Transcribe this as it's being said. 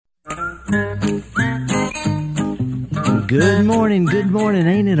Good morning, good morning.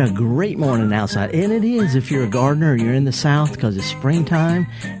 Ain't it a great morning outside? And it is if you're a gardener or you're in the South, because it's springtime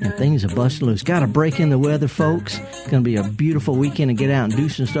and things are busting loose. Got to break in the weather, folks. It's going to be a beautiful weekend to get out and do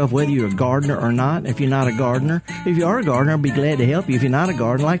some stuff, whether you're a gardener or not. If you're not a gardener, if you are a gardener, I'll be glad to help you. If you're not a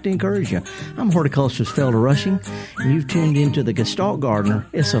gardener, I'd like to encourage you. I'm horticulturist Felder Rushing, and you've tuned into the Gestalt Gardener.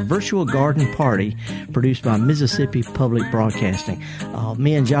 It's a virtual garden party produced by Mississippi Public Broadcasting.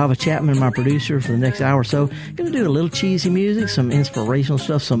 Me and Java Chapman, my producer, for the next hour or so, going to do a little cheesy music, some inspirational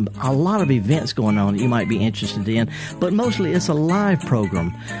stuff, a lot of events going on that you might be interested in, but mostly it's a live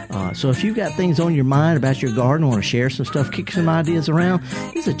program. So if you've got things on your mind about your garden, want to share some stuff, kick some ideas around,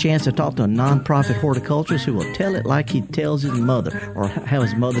 this is a chance to talk to a nonprofit horticulturist who will tell it like he tells his mother, or how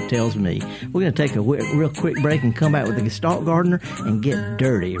his mother tells me. We're going to take a real quick break and come back with the Gestalt Gardener and get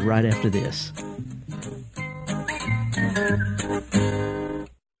dirty right after this.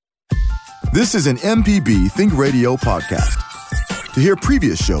 This is an MPB Think Radio podcast. To hear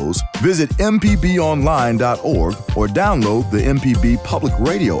previous shows, visit mpbonline.org or download the MPB Public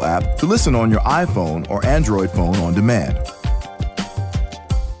Radio app to listen on your iPhone or Android phone on demand.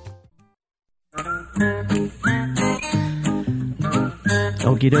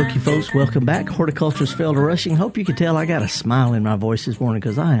 Okie dokie, folks. Welcome back. Horticulturist Felder Rushing. Hope you can tell I got a smile in my voice this morning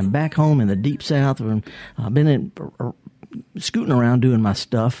because I am back home in the deep South. I've been scooting around doing my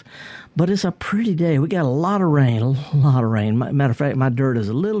stuff, but it's a pretty day. We got a lot of rain. Matter of fact, my dirt is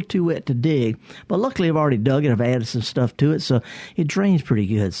a little too wet to dig, but luckily I've already dug it. I've added some stuff to it, so it drains pretty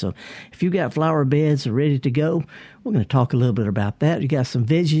good. So if you've got flower beds ready to go, we're going to talk a little bit about that. You got some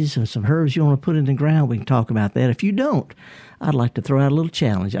veggies and some herbs you want to put in the ground, we can talk about that. If you don't, I'd like to throw out a little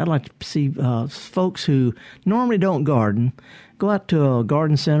challenge. I'd like to see folks who normally don't garden go out to a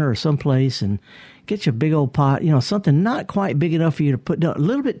garden center or someplace and get you a big old pot, something not quite big enough for you to put, a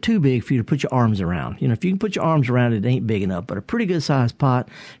little bit too big for you to put your arms around. If you can put your arms around it, it ain't big enough, but a pretty good sized pot.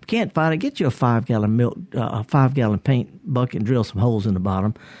 If you can't find it, get you a 5-gallon paint bucket and drill some holes in the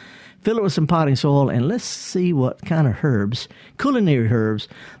bottom. Fill it with some potting soil, and let's see what kind of herbs, culinary herbs,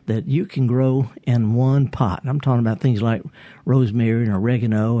 that you can grow in one pot. And I'm talking about things like rosemary and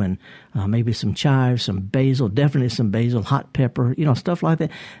oregano and maybe some chives, some basil, definitely some basil, hot pepper, stuff like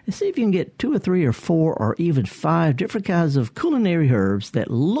that. And see if you can get 2 or 3 or 4 or even 5 different kinds of culinary herbs that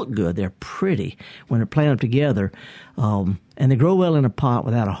look good. They're pretty when they're planted together. And they grow well in a pot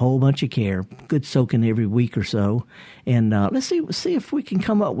without a whole bunch of care. Good soaking every week or so. And let's see if we can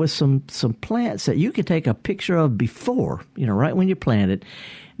come up with some plants that you can take a picture of before, right when you plant it.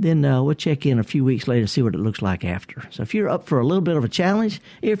 Then we'll check in a few weeks later to see what it looks like after. So if you're up for a little bit of a challenge,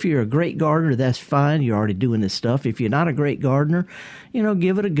 if you're a great gardener, that's fine. You're already doing this stuff. If you're not a great gardener,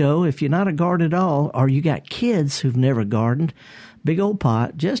 give it a go. If you're not a gardener at all, or you got kids who've never gardened, big old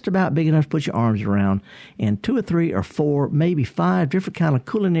pot, just about big enough to put your arms around, and 2 or 3 or 4, maybe 5 different kind of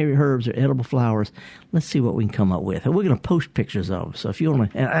culinary herbs or edible flowers. Let's see what we can come up with. And we're going to post pictures of them. So if you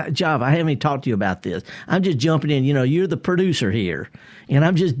want to, Java, I haven't even talked to you about this. I'm just jumping in. You're the producer here, and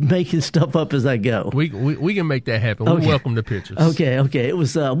I'm just making stuff up as I go. We can make that happen. Okay. We welcome the pictures. Okay. It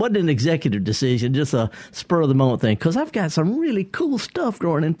wasn't an executive decision, just a spur of the moment thing, because I've got some really cool stuff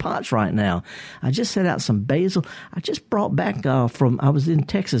growing in pots right now. I just set out some basil. I just brought back I was in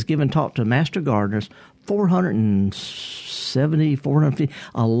Texas giving talk to master gardeners, 450,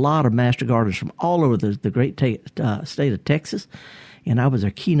 a lot of master gardeners from all over the great state of Texas. And I was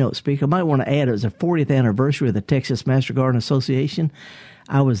a keynote speaker. I might want to add, it was the 40th anniversary of the Texas Master Garden Association.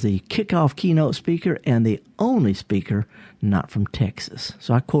 I was the kickoff keynote speaker and the only speaker not from Texas.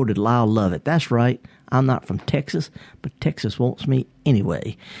 So I quoted Lyle Lovett. That's right. I'm not from Texas, but Texas wants me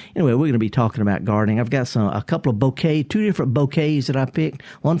anyway. Anyway, we're going to be talking about gardening. I've got a couple of 2 different bouquets that I picked,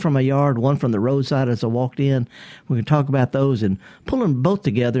 one from my yard, one from the roadside as I walked in. We're going to talk about those and pull them both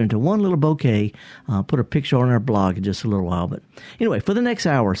together into one little bouquet, put a picture on our blog in just a little while. But anyway, for the next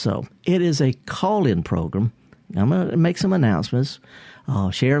hour or so, it is a call-in program. I'm going to make some announcements,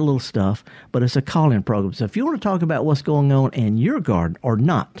 share a little stuff, but it's a call-in program. So if you want to talk about what's going on in your garden or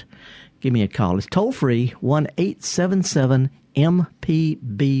not, give me a call. It's toll-free,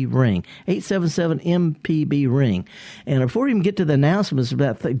 1-877-MPB-RING, 877-MPB-RING. And before we even get to the announcements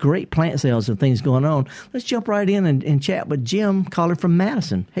about the great plant sales and things going on, let's jump right in and chat with Jim, caller from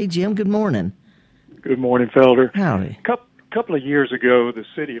Madison. Hey, Jim, good morning. Good morning, Felder. Howdy. Couple of years ago, the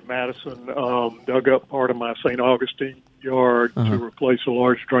city of Madison dug up part of my St. Augustine yard to replace a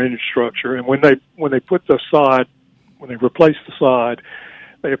large drainage structure. And when they replaced the sod,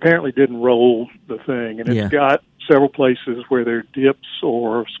 they apparently didn't roll the thing, and it's got several places where there are dips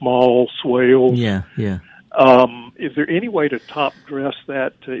or small swales. Yeah. Is there any way to top dress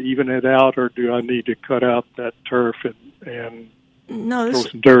that to even it out, or do I need to cut out that turf and throw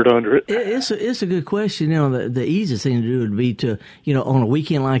some dirt under it? It's a good question. The easiest thing to do would be to, on a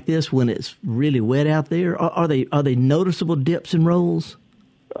weekend like this when it's really wet out there, are they noticeable dips and rolls?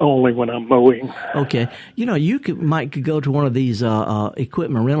 Only when I'm mowing. Okay. You might go to one of these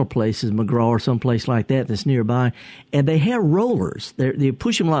equipment rental places, McGraw or someplace like that that's nearby, and they have rollers. They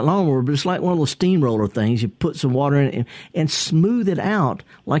push them like lawnmower, but it's like one of those steamroller things. You put some water in it and smooth it out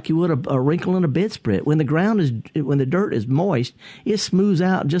like you would a wrinkle in a bedspread. When the dirt is moist, it smooths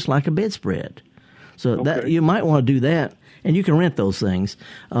out just like a bedspread. So that you might want to do that, and you can rent those things.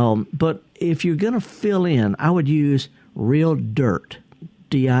 But if you're going to fill in, I would use real dirt.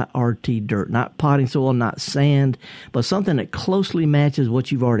 DIRT, dirt, not potting soil, not sand, but something that closely matches what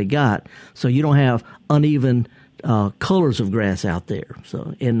you've already got, so you don't have uneven colors of grass out there.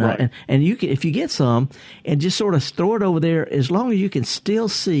 So, and you can, if you get some, and just sort of throw it over there, as long as you can still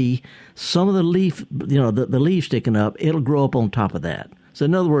see some of the leaf, the leaf sticking up, it'll grow up on top of that. So,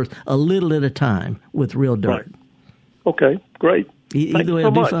 in other words, a little at a time with real dirt. Right. Okay, great. Either way,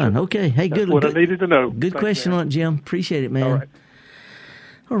 it'll be fun. Okay, hey, That's what I needed to know. Good question on it, Jim. Appreciate it, man. All right.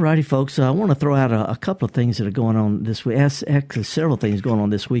 All righty, folks. I want to throw out a couple of things that are going on this week. Actually, several things going on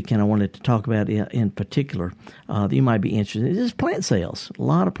this weekend I wanted to talk about in particular that you might be interested in. It's plant sales. A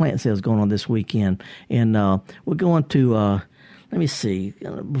lot of plant sales going on this weekend. And we're going to, let me see.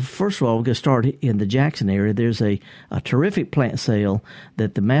 First of all, we're going to start in the Jackson area. There's a terrific plant sale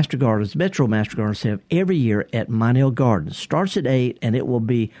that the Metro Master Gardeners have every year at Minell Gardens. Starts at 8, and it will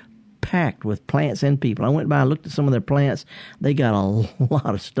be packed with plants and people. I went by and looked at some of their plants. They got a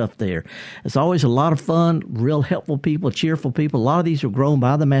lot of stuff there. It's always a lot of fun, real helpful people, cheerful people. A lot of these are grown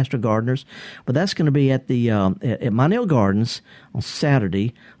by the Master Gardeners, but that's going to be at the at Minell Gardens on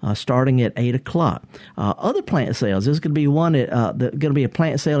Saturday, starting at 8 o'clock. Other plant sales. There's going to be one going to be a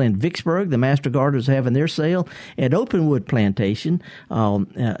plant sale in Vicksburg. The Master Gardeners are having their sale at Openwood Plantation.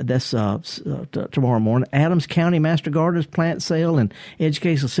 That's tomorrow morning. Adams County Master Gardeners plant sale and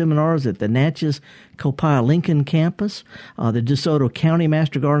educational seminars at the Natchez Copiah Lincoln campus. The DeSoto County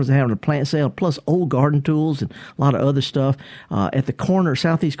Master Gardeners are having a plant sale, plus old garden tools and a lot of other stuff at the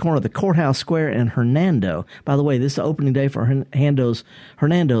southeast corner of the Courthouse Square in Hernando. By the way, this is the opening day for Hernando's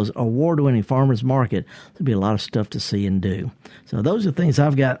award-winning farmers market. There'll be a lot of stuff to see and do. So those are things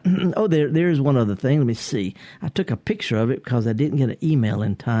I've got. Oh, there's one other thing. Let me see. I took a picture of it because I didn't get an email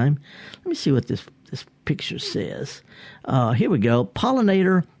in time. Let me see what this picture says. Here we go.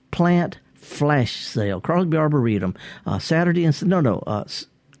 Pollinator plant flash sale, Crosby Arboretum, Saturday and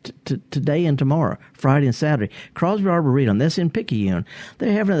today and tomorrow, Friday and Saturday. Crosby Arboretum, that's in Picayune.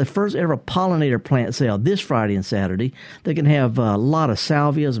 They're having the first ever pollinator plant sale this Friday and Saturday. They can have a lot of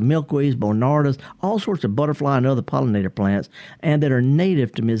salvias, milkweeds, bonardas, all sorts of butterfly and other pollinator plants, and that are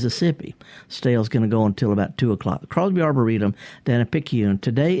native to Mississippi. Sale's going to go until about 2 o'clock. Crosby Arboretum down in Picayune,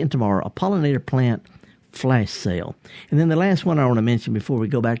 today and tomorrow, a pollinator plant flash sale. And then the last one I want to mention before we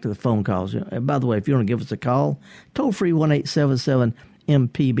go back to the phone calls. By the way, if you want to give us a call, toll free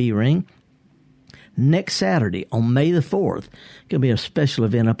 1-877-MPB ring. Next Saturday on May the 4th, going to be a special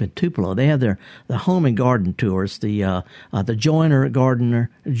event up in Tupelo. They have the home and garden tours, the Joiner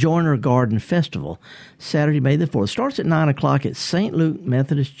Garden Festival, Saturday, May the 4th. Starts at 9 o'clock at St. Luke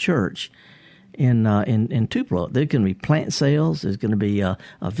Methodist Church in Tupelo. There's going to be plant sales. There's going to be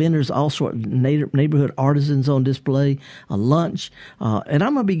vendors, all sorts of neighborhood artisans on display, a lunch, and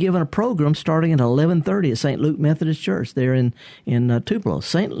I'm going to be giving a program starting at 11:30 at St. Luke Methodist Church there in Tupelo.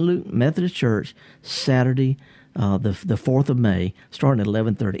 St. Luke Methodist Church, Saturday, the 4th of May, starting at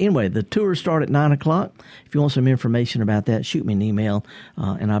 11:30. Anyway, the tours start at 9 o'clock. If you want some information about that, shoot me an email,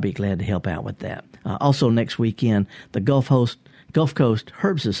 and I'll be glad to help out with that. Also, next weekend, the Gulf Coast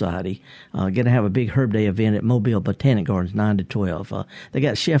Herb Society going to have a big Herb Day event at Mobile Botanic Gardens, 9 to 12. They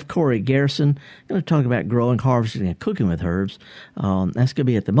got Chef Corey Garrison going to talk about growing, harvesting, and cooking with herbs. That's going to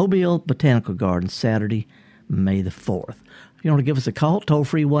be at the Mobile Botanical Gardens, Saturday, May the 4th. If you want to give us a call,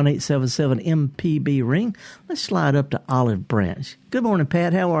 toll-free 1-877-MPB ring. Let's slide up to Olive Branch. Good morning,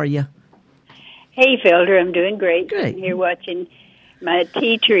 Pat. How are you? Hey, Felder. I'm doing great. Great. I'm here watching my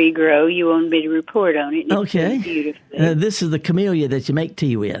tea tree grow. You wanted me to report on it. Okay. It's beautiful. This is the camellia that you make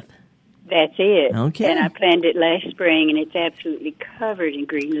tea with. That's it. Okay. And I planted it last spring, and it's absolutely covered in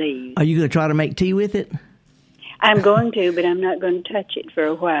green leaves. Are you going to try to make tea with it? I'm going to, but I'm not going to touch it for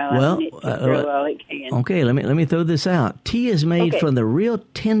a while. Well, I want it to grow all it can. Okay, let me throw this out. Tea is made from the real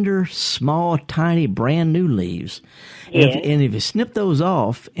tender, small, tiny, brand new leaves. Yes. And if you snip those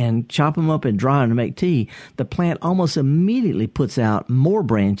off and chop them up and dry them to make tea, the plant almost immediately puts out more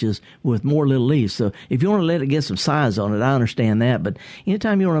branches with more little leaves. So if you want to let it get some size on it, I understand that. But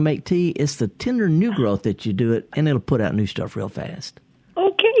anytime you want to make tea, it's the tender new growth that you do it, and it'll put out new stuff real fast.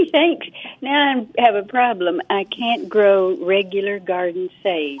 Okay, thanks. Now I have a problem. I can't grow regular garden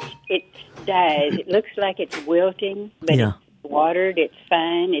sage. It dies. It looks like it's wilting, but it's watered, it's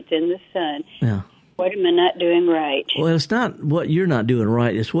fine, it's in the sun. Yeah. What am I not doing right? Well, it's not what you're not doing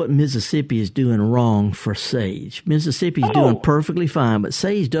right. It's what Mississippi is doing wrong for sage. Mississippi's doing perfectly fine, but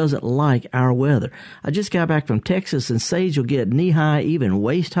sage doesn't like our weather. I just got back from Texas, and sage will get knee-high, even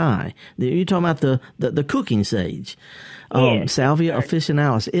waist-high. You're talking about the cooking sage. Salvia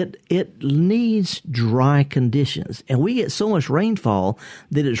officinalis. It needs dry conditions, and we get so much rainfall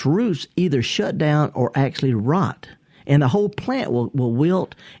that its roots either shut down or actually rot. And the whole plant will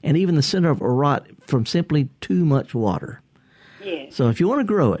wilt, and even the center of it will rot from simply too much water. Yes. So if you want to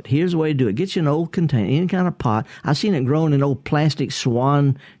grow it, here's the way to do it. Get you an old container, any kind of pot. I've seen it grown in old plastic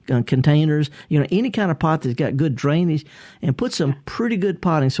swan containers, any kind of pot that's got good drainage, and put some pretty good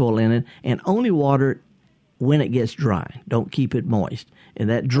potting soil in it, and only water it when it gets dry. Don't keep it moist. And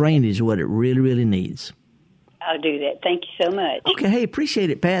that drainage is what it really, really needs. I'll do that. Thank you so much. Okay, hey,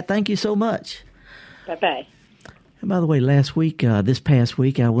 appreciate it, Pat. Thank you so much. Bye-bye. And by the way, this past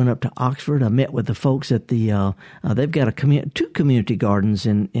week, I went up to Oxford. I met with the folks at the, they've got two community gardens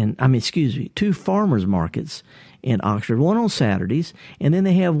two farmers markets in Oxford, one on Saturdays, and then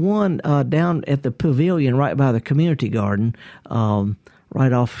they have one down at the pavilion right by the community garden,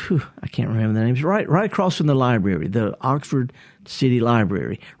 right off, I can't remember the names, right across from the library, the Oxford City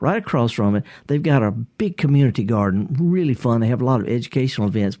Library. Right across from it, they've got a big community garden, really fun. They have a lot of educational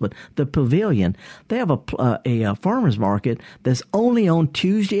events, but the pavilion, they have a farmer's market that's only on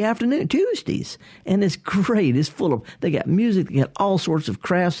Tuesdays, and it's great. It's full of, they got music, they got all sorts of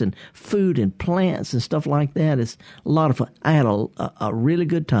crafts and food and plants and stuff like that. It's a lot of fun. I had a really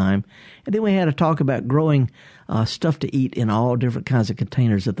good time. And then we had a talk about growing stuff to eat in all different kinds of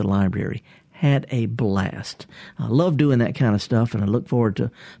containers at the library. Had a blast. I love doing that kind of stuff, and I look forward to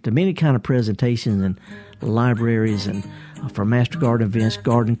many kind of presentations and libraries and for master garden events,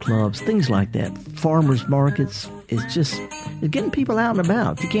 garden clubs, things like that. Farmers markets. It's getting people out and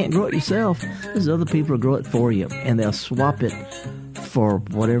about. If you can't grow it yourself, there's other people who grow it for you, and they'll swap it for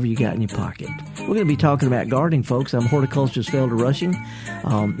whatever you got in your pocket. We're going to be talking about gardening, folks. I'm horticulturist Felder Rushing.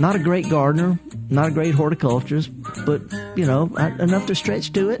 Not a great gardener, not a great horticulturist, but, enough to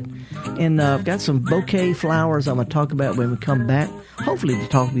stretch to it. And I've got some bouquet flowers I'm going to talk about when we come back, hopefully to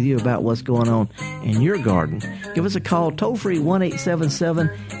talk with you about what's going on in your garden. Give us a call, toll-free,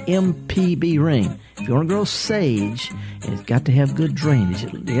 1-877-MPB-RING. If you want to grow sage, it's got to have good drainage.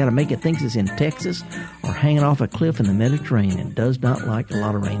 You got to make it think it's in Texas or hanging off a cliff in the Mediterranean. It does not like a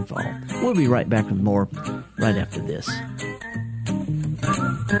lot of rainfall. We'll be right back with more right after this.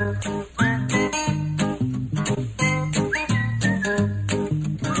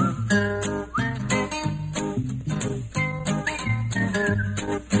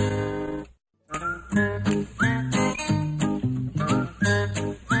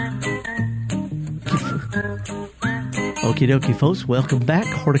 Okie dokie, folks. Welcome back.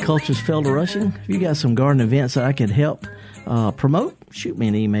 Horticulturist Felder Rushing. If you got some garden events that I could help promote, shoot me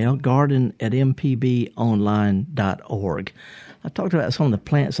an email, garden@mpbonline.org. I talked about some of the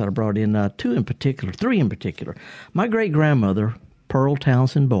plants that I brought in, three in particular. My great-grandmother, Pearl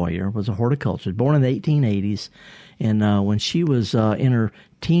Townsend Boyer, was a horticulturist, born in the 1880s. And when she was in her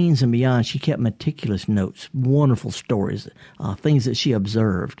teens and beyond, she kept meticulous notes, wonderful stories, things that she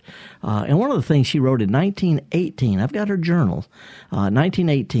observed. And one of the things she wrote in 1918, I've got her journal,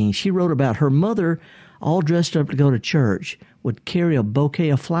 1918, she wrote about her mother, all dressed up to go to church, would carry a bouquet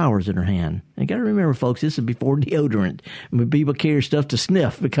of flowers in her hand. And you got to remember, folks, this is before deodorant. I mean, people carry stuff to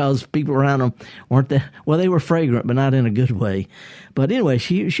sniff because people around them they were fragrant, but not in a good way. But anyway,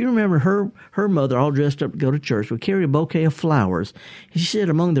 she remembered her mother, all dressed up to go to church, would carry a bouquet of flowers. And she said,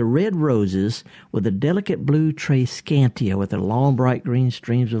 among the red roses with a delicate blue Triscantia with their long, bright green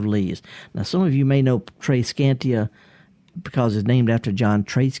streams of leaves. Now, some of you may know Triscantia because it's named after John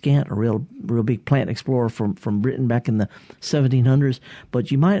Trescant, a real real big plant explorer from Britain back in the 1700s.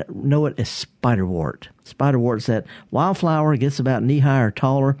 But you might know it as spiderwort. Spiderwort's that wildflower, gets about knee-high or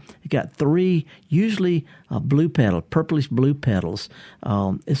taller. It got 3, usually blue petals, purplish blue petals.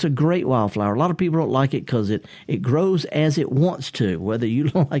 It's a great wildflower. A lot of people don't like it because it grows as it wants to, whether you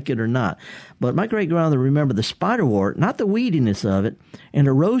like it or not. But my great-grandmother remembered the spiderwort, not the weediness of it, and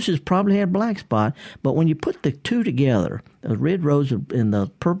the roses probably had black spot. But when you put the two together, the red rose and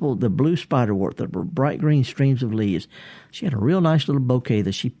the blue spiderwort, the bright green streams of leaves, she had a real nice little bouquet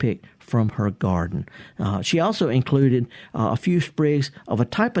that she picked from her garden. She also included a few sprigs of a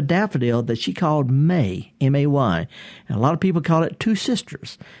type of daffodil that she called May, M-A-Y. And a lot of people call it Two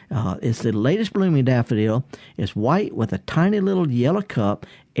Sisters. It's the latest blooming daffodil. It's white with a tiny little yellow cup.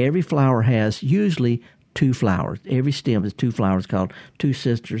 Every flower has usually 2 flowers. Every stem is 2 flowers, called Two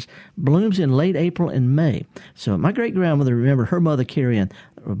Sisters. Blooms in late April and May. So my great-grandmother remembered her mother carrying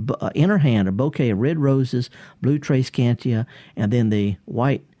in her hand a bouquet of red roses, blue Triscanthia, and then the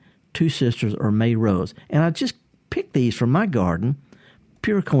white Two Sisters or May rose. And I just picked these from my garden.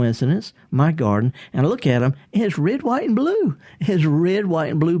 Pure coincidence, my garden, and I look at them, and it's red, white, and blue. It's red,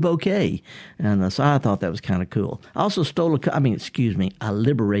 white, and blue bouquet. And so I thought that was kind of cool. I also I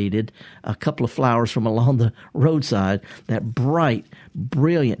liberated a couple of flowers from along the roadside, that bright,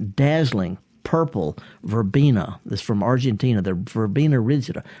 brilliant, dazzling purple verbena. This is from Argentina, the verbena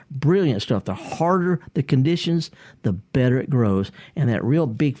rigida. Brilliant stuff. The harder the conditions, the better it grows. And that real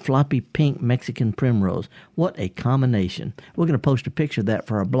big floppy pink Mexican primrose. What a combination. We're going to post a picture of that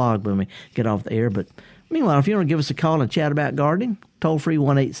for our blog when we get off the air. But meanwhile, if you want to give us a call and chat about gardening, toll free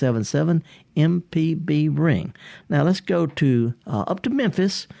 1-877-MPB-RING. Now let's go to up to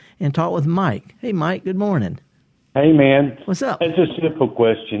Memphis and talk with Mike. Hey, Mike, good morning. Hey, man. What's up? It's a simple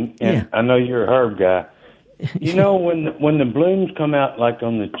question, and yeah. I know you're a herb guy. You know, when the blooms come out, like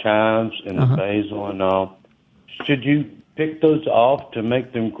on the chives and the basil and all, should you pick those off to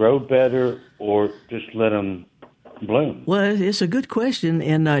make them grow better or just let them bloom? Well, it's a good question,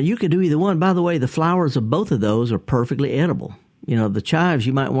 and you could do either one. By the way, the flowers of both of those are perfectly edible. You know, the chives,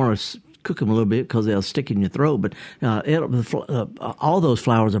 you might want to cook them a little bit because they'll stick in your throat, but all those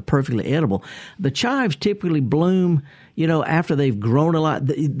flowers are perfectly edible. The chives typically bloom, after they've grown a lot.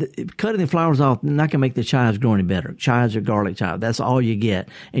 Cutting the flowers off not going to make the chives grow any better. Chives are garlic chives. That's all you get,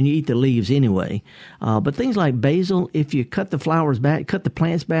 and you eat the leaves anyway. But things like basil, if you cut the flowers back, cut the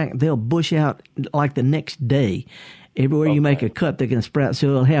plants back, they'll bush out like the next day. Everywhere you make a cut, they can sprout, so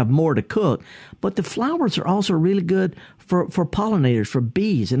they'll have more to cook. But the flowers are also really good for pollinators, for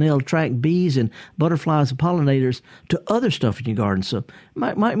bees, and they'll attract bees and butterflies and pollinators to other stuff in your garden. So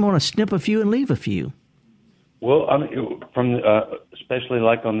might want to snip a few and leave a few. Well, I mean, especially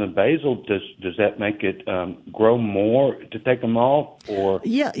like on the basil, does that make it grow more to take them off, or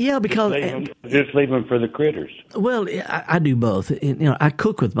yeah, because just leave them for the critters? Well, I do both. I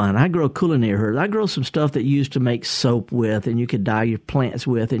cook with mine. I grow culinary herbs. I grow some stuff that you used to make soap with, and you could dye your plants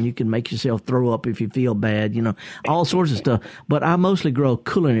with, and you can make yourself throw up if you feel bad. All sorts of stuff. But I mostly grow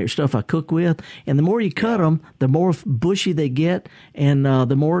culinary stuff I cook with, and the more you cut them, the more bushy they get, and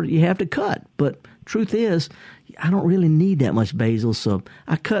the more you have to cut. But truth is, I don't really need that much basil, so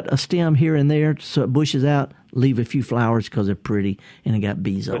I cut a stem here and there so it bushes out, leave a few flowers because they're pretty, and they got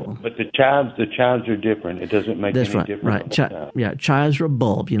bees on them. But the chives are different. It doesn't make any difference. Right. Chives are a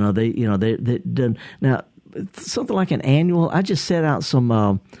bulb. They now something like an annual. I just set out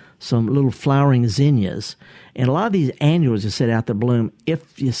some little flowering zinnias. And a lot of these annuals are set out to bloom.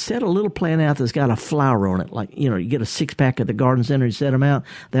 If you set a little plant out that's got a flower on it, like, you get a 6-pack at the garden center and set them out,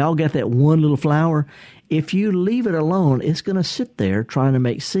 they all got that one little flower. If you leave it alone, it's going to sit there trying to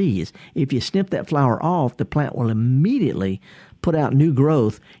make seeds. If you snip that flower off, the plant will immediately put out new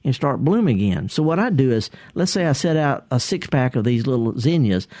growth and start blooming again. So what I do is, let's say I set out a 6-pack of these little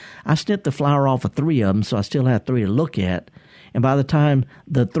zinnias. I snip the flower off of 3 of them, so I still have 3 to look at. And by the time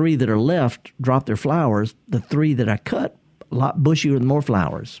the 3 that are left drop their flowers, the 3 that I cut, a lot bushier with more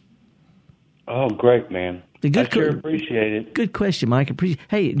flowers. Oh, great, man. I sure appreciate it. Good question, Mike.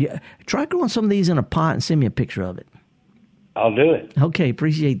 Hey, try growing some of these in a pot and send me a picture of it. I'll do it. Okay,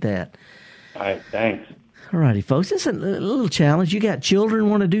 appreciate that. All right, thanks. All righty, folks. It's a little challenge. You got children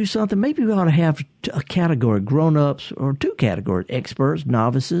want to do something. Maybe we ought to have a category, grown-ups, or 2 categories, experts,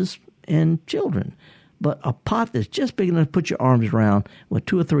 novices, and children. But a pot that's just big enough to put your arms around with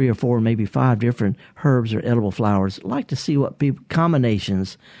 2 or 3 or 4, maybe 5 different herbs or edible flowers. I'd like to see what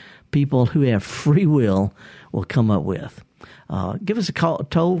combinations people who have free will come up with. Give us a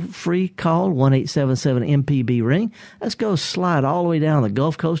toll-free call, 1-877-MPB-RING. Let's go slide all the way down the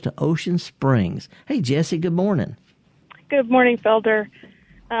Gulf Coast to Ocean Springs. Hey, Jesse, good morning. Good morning, Felder.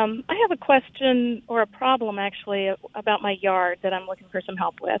 I have a question or a problem, actually, about my yard that I'm looking for some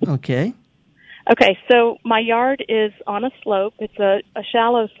help with. Okay. Okay, so my yard is on a slope. It's a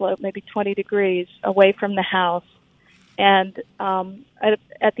shallow slope, maybe 20 degrees away from the house. And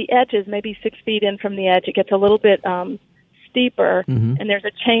at the edges, maybe 6 feet in from the edge, it gets a little bit steeper, and there's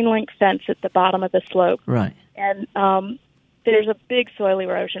a chain link fence at the bottom of the slope. Right. And there's a big soil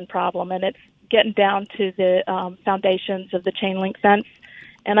erosion problem, and it's getting down to the foundations of the chain link fence.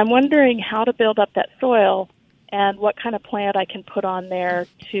 And I'm wondering how to build up that soil and what kind of plant I can put on there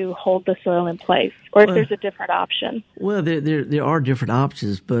to hold the soil in place, or if there's a different option. Well, there are different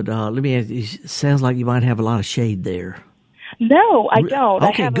options, but let me ask you, it sounds like you might have a lot of shade there. No, I don't.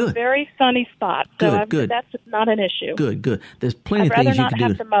 Okay, I have a very sunny spot, so good. That's not an issue. Good. There's plenty of things you can do. I'd rather not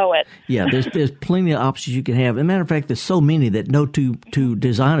have to mow it. Yeah, there's plenty of options you can have. As a matter of fact, there's so many that no two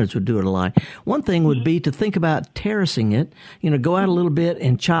designers would do it alike. One thing would be to think about terracing it. Go out a little bit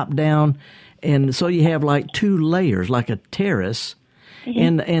and chop down, and so you have like 2 layers, like a terrace.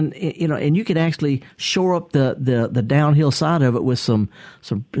 And you could actually shore up the downhill side of it with some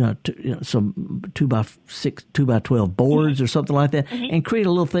 2x6, 2x12 boards or something like that, and create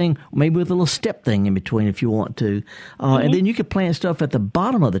a little thing, maybe with a little step thing in between if you want to. And then you could plant stuff at the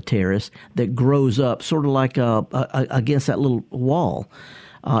bottom of the terrace that grows up, sort of like against that little wall.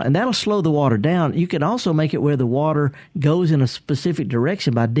 And that'll slow the water down. You can also make it where the water goes in a specific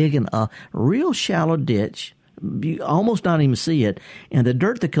direction by digging a real shallow ditch. You almost not even see it, and the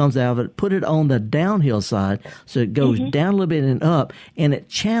dirt that comes out of it, put it on the downhill side so it goes down a little bit and up, and it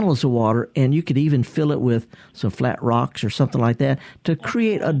channels the water, and you could even fill it with some flat rocks or something like that to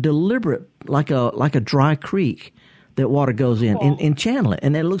create a deliberate, like a dry creek that water goes in and channel it,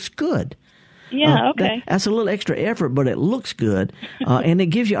 and it looks good. Yeah, okay. That's a little extra effort, but it looks good, and it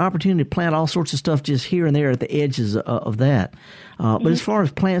gives you opportunity to plant all sorts of stuff just here and there at the edges of that. But as far as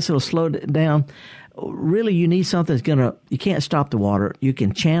plants that'll slow it down, really, you need something that's you can't stop the water. You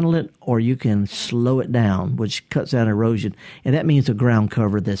can channel it or you can slow it down, which cuts out erosion. And that means a ground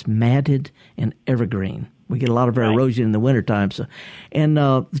cover that's matted and evergreen. We get a lot of erosion in the wintertime. And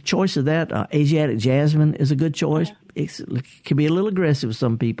the choice of that, Asiatic jasmine is a good choice. It can be a little aggressive with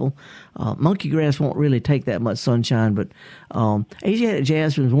some people. Monkey grass won't really take that much sunshine, but Asiatic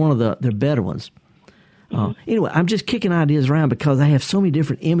jasmine is one of the better ones. Anyway, I'm just kicking ideas around because I have so many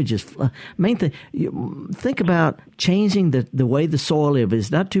different images. Main thing, think about changing the way the soil is.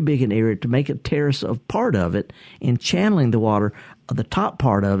 It's not too big an area to make a terrace of part of it and channeling the water of the top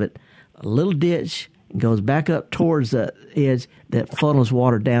part of it, a little ditch, and goes back up towards the edge that funnels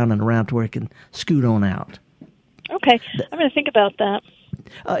water down and around to where it can scoot on out. Okay. I'm going to think about that.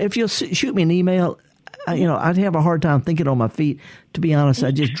 If you'll shoot me an email, I'd have a hard time thinking on my feet. To be honest,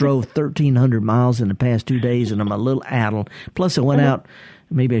 I just drove 1,300 miles in the past 2 days, and I'm a little addled. Plus, I went out.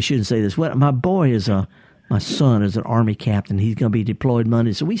 Maybe I shouldn't say this. My my son is an Army captain. He's going to be deployed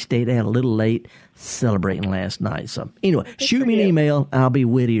Monday, so we stayed out a little late celebrating last night. So anyway, shoot me an email. I'll be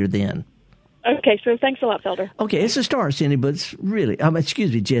wittier then. Okay, so thanks a lot, Felder. Okay, it's a start, Cindy, but it's really,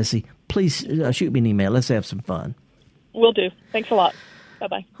 excuse me, Jesse. Please shoot me an email. Let's have some fun. Will do. Thanks a lot.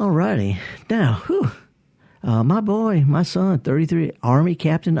 Bye-bye. All righty. Now, my son, 33, Army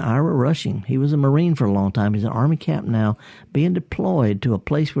Captain Ira Rushing. He was a Marine for a long time. He's an Army captain now, being deployed to a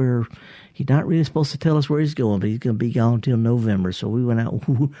place where he's not really supposed to tell us where he's going, but he's going to be gone until November. So we went out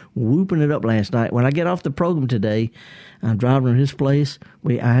whooping it up last night. When I get off the program today, I'm driving to his place.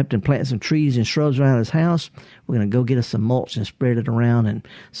 I have to plant some trees and shrubs around his house. We're going to go get us some mulch and spread it around, and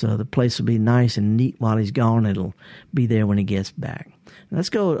so the place will be nice and neat while he's gone. It'll be there when he gets back. Let's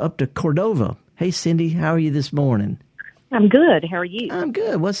go up to Cordova. Hey, Cindy, how are you this morning? I'm good. How are you? I'm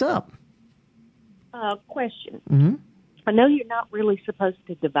good. What's up? Question. Mm-hmm. I know you're not really supposed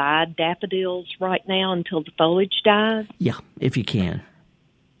to divide daffodils right now until the foliage dies. Yeah, if you can.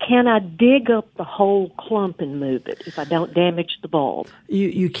 Can I dig up the whole clump and move it if I don't damage the bulb?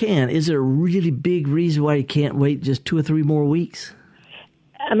 You can. Is there a really big reason why you can't wait just 2 or 3 more weeks?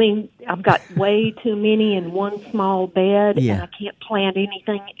 I mean, I've got way too many in one small bed, yeah. and I can't plant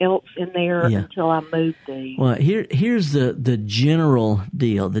anything else in there until I move these. Well, here's the general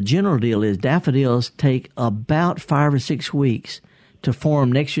deal. The general deal is daffodils take about 5 or 6 weeks to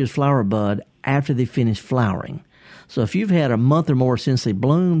form next year's flower bud after they finish flowering. So if you've had a month or more since they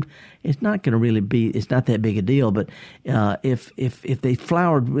bloomed, it's not going to really be, it's not that big a deal. But if they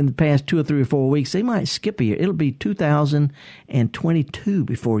flowered in the past 2 or 3 or 4 weeks, they might skip a year. It'll be 2022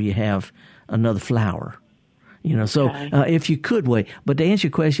 before you have another flower. So if you could wait. But to answer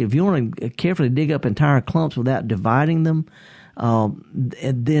your question, if you want to carefully dig up entire clumps without dividing them,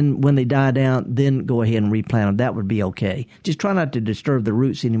 and then when they die down, then go ahead and replant them. That would be okay. Just try not to disturb the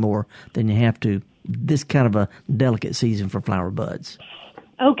roots any more than you have to. This kind of a delicate season for flower buds.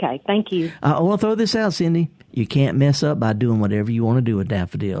 Okay, thank you. I want to throw this out, Cindy. You can't mess up by doing whatever you want to do with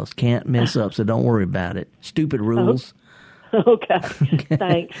daffodils. Can't mess up, so don't worry about it. Stupid rules. Okay,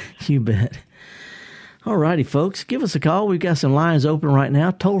 thanks. You bet. All righty, folks. Give us a call. We've got some lines open right now.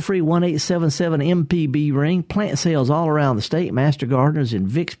 Toll-free 1-877-MPB-RING. Plant sales all around the state. Master gardeners in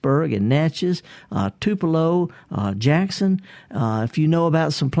Vicksburg and Natchez, Tupelo, Jackson. If you know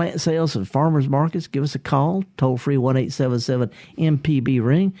about some plant sales and farmers markets, give us a call. Toll-free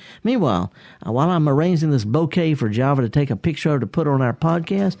 1-877-MPB-RING. Meanwhile, while I'm arranging this bouquet for Java to take a picture of to put on our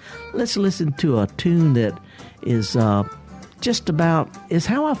podcast, let's listen to a tune that is... just about is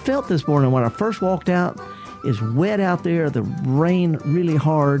how I felt this morning when I first walked out. It's wet out there. The rain really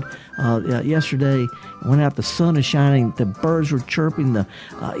hard yesterday. Went out. The sun is shining. The birds were chirping.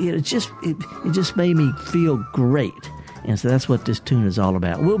 It just made me feel great. And so that's what this tune is all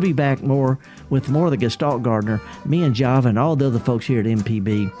about. We'll be back with more of the Gestalt Gardener, me and Java and all the other folks here at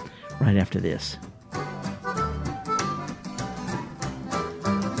MPB right after this.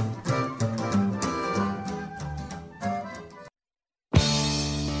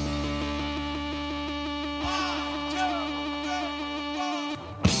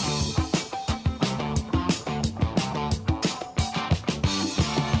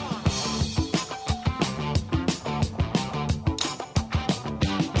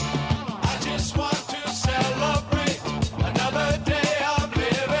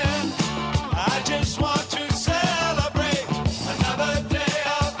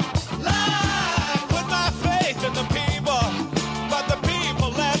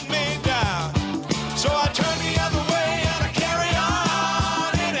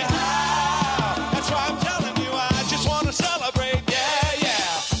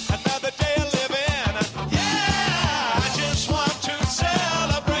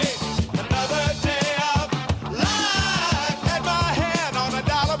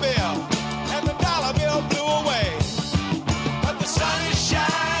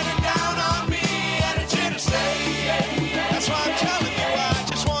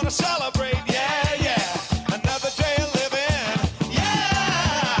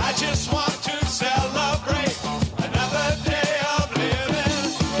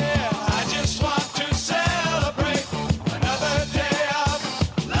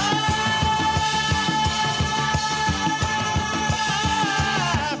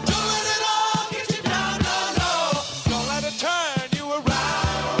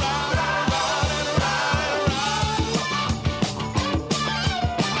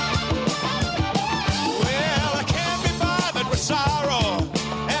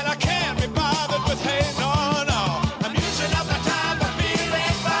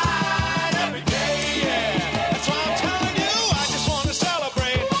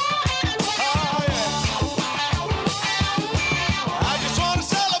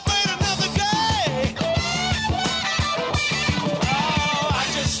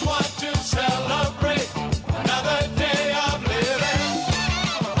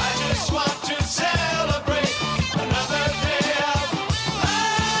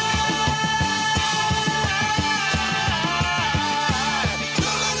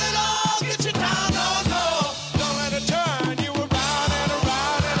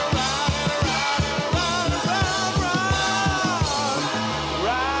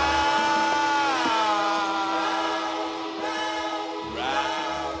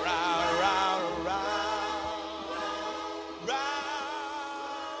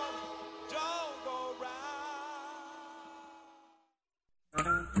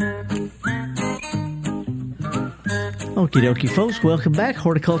 Okie dokie, folks. Welcome back.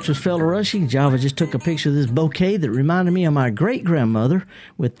 Horticulturist Felder Rushing. Java just took a picture of this bouquet that reminded me of my great-grandmother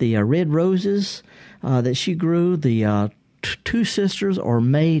with the red roses that she grew, the two sisters or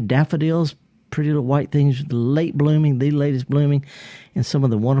May daffodils, pretty little white things, the latest blooming, and some of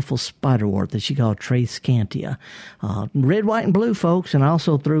the wonderful spiderwort that she called Triscantia. Red, white, and blue, folks, and I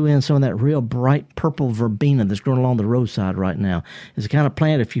also threw in some of that real bright purple verbena that's growing along the roadside right now. It's the kind of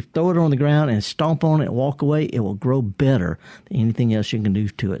plant, if you throw it on the ground and stomp on it and walk away, it will grow better than anything else you can do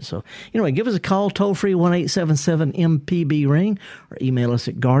to it. So, anyway, give us a call, toll-free, 1-877-MPB-RING, or email us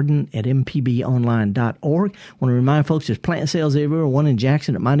at garden@mpbonline.org. I want to remind folks there's plant sales everywhere, one in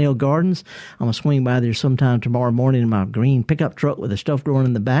Jackson at Minell Gardens. I'm going to swing by there sometime tomorrow morning in my green pickup truck with the stuff growing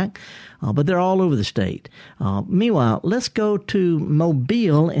in the back, but they're all over the state. Meanwhile, let's go to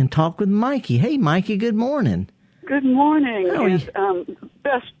Mobile and talk with Mikey. Hey, Mikey, good morning. Good morning. How are you?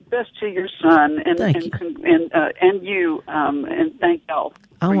 Best best to your son and Thank you, and thank y'all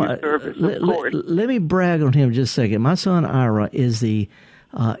for your service. Let me brag on him just a second. My son Ira is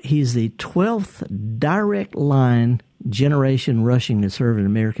he's the 12th direct line generation Russian to serve in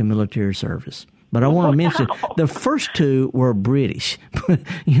American military service. But I want to mention the first two were British.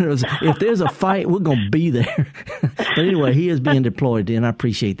 If there's a fight, we're going to be there. But anyway, he is being deployed, and I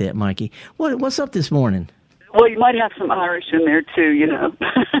appreciate that, Mikey. What's up this morning? Well, you might have some Irish in there too,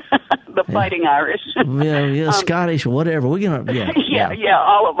 the fighting Irish. Yeah, Scottish, whatever. We're gonna,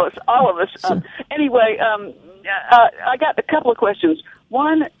 all of us. So, anyway, I got a couple of questions.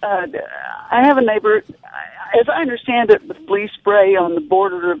 One, I have a neighbor. As I understand it, the flea spray on the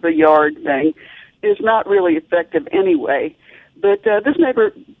border of the yard thing is not really effective anyway. But this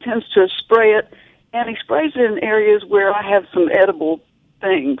neighbor tends to spray it, and he sprays it in areas where I have some edible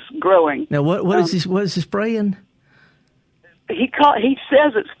things growing. Now, what is this? What is he spraying? He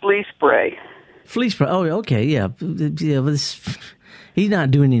says it's flea spray. Flea spray. Oh, okay, yeah. But he's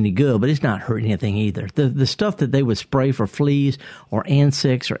not doing any good, but it's not hurting anything either. The stuff that they would spray for fleas or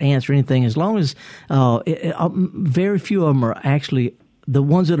insects or ants or anything, as long as very few of them are actually the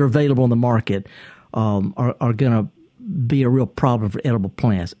ones that are available on the market are going to be a real problem for edible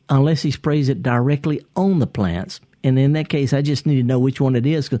plants unless he sprays it directly on the plants. And in that case, I just need to know which one it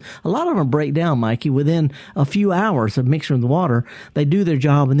is, because a lot of them break down, Mikey, within a few hours of mixing in the water. They do their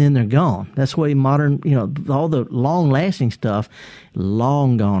job and then they're gone. That's the way modern, all the long-lasting stuff,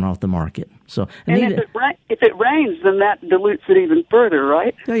 long gone off the market. So, and if it rains, then that dilutes it even further,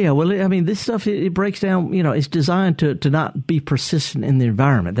 right? Yeah. Well, I mean, this stuff, it breaks down, it's designed to not be persistent in the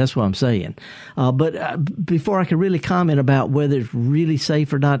environment. That's what I'm saying. But before I can really comment about whether it's really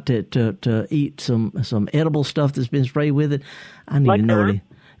safe or not to eat some edible stuff that's been sprayed with it, I need to know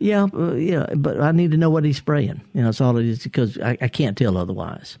but I need to know what he's spraying. That's all it is, because I can't tell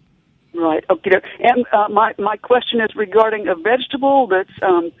otherwise. Right. Okay. And my question is regarding a vegetable that's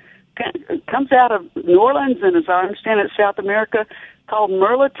comes out of New Orleans and, as I understand it, South America, called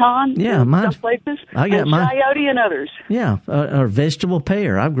mirliton. Yeah, some places. I got mine. Chayote and others. Yeah, a vegetable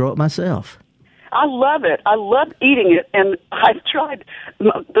pear. I grow it myself. I love it. I love eating it, and I've tried.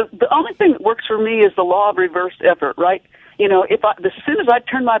 The only thing that works for me is the law of reverse effort, right? As soon as I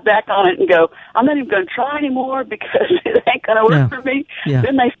turn my back on it and go, I'm not even going to try anymore because it ain't going to work for me,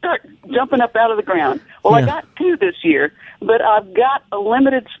 then they start jumping up out of the ground. Well, I got 2 this year, but I've got a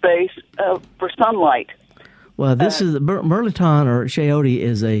limited space for sunlight. Well, this is mirliton, or chayote,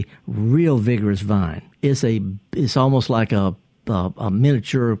 is a real vigorous vine. It's almost like a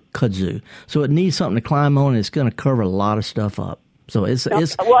miniature kudzu. So it needs something to climb on, and it's going to cover a lot of stuff up. So it's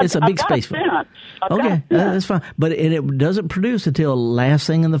a big space for it. Okay, that's fine. But it doesn't produce until last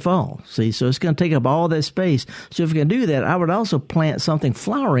thing in the fall. See, so it's going to take up all that space. So if you can do that, I would also plant something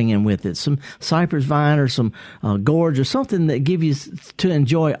flowering in with it, some cypress vine or some gorge or something that give you to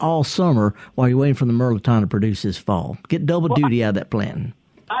enjoy all summer while you're waiting for the mirliton to produce this fall. Get double duty out of that planting.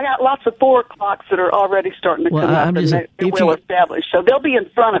 I got lots of 4 o'clocks that are already starting to come up, and they're well established. So they'll be in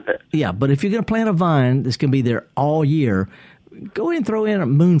front of it. Yeah, but if you're going to plant a vine that's going to be there all year, go ahead and throw in a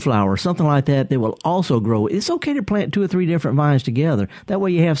moonflower or something like that will also grow. It's okay to plant 2 or 3 different vines together. That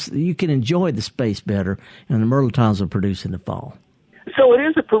way you can enjoy the space better, and the mirlitons will produce in the fall. So it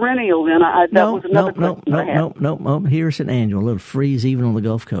is a perennial then? No. Here it's an annual. It'll freeze even on the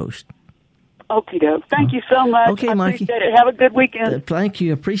Gulf Coast. Okie doke. Thank you so much. Okay, Mikey. Appreciate it. Have a good weekend. Thank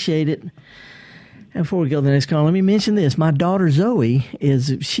you. Appreciate it. And before we go to the next call, let me mention this. My daughter Zoe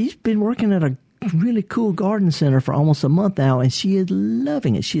she's been working at a really cool garden center for almost a month now, and she is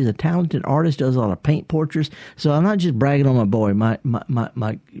loving it. She's a talented artist, does a lot of paint portraits. So I'm not just bragging on my boy. My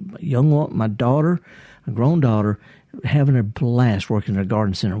young one, my daughter, a grown daughter, having a blast working at a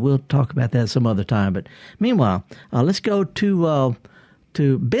garden center. We'll talk about that some other time. But meanwhile, let's go to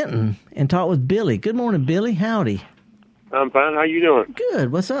Benton and talk with Billy. Good morning, Billy. Howdy. I'm fine. How you doing?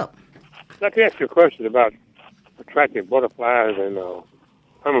 Good. What's up? I'd like to ask you a question about attracting butterflies and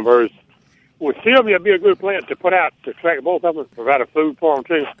hummingbirds. Would salvia be a good plant to put out to attract both of them, provide a food for them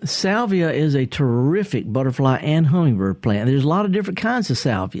too? Salvia is a terrific butterfly and hummingbird plant. There's a lot of different kinds of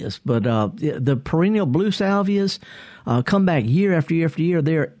salvias, but the perennial blue salvias come back year after year after year.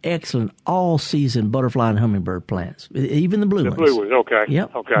 They're excellent all-season butterfly and hummingbird plants, even the blue ones. The blue ones, okay.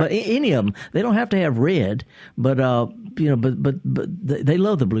 Yep. Okay. But any of them, they don't have to have red, but they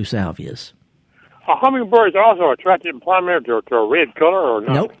love the blue salvias. Hummingbirds also attracted primarily to a red color, or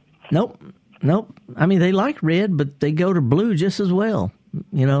not? Nope. I mean, they like red, but they go to blue just as well.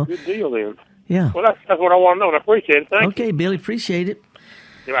 Good deal then. Yeah. Well, that's what I want to know, and I appreciate it. Thank you. Okay, Billy, appreciate it.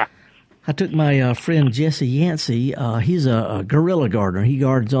 Yeah. I took my friend Jesse Yancey. He's a guerrilla gardener. He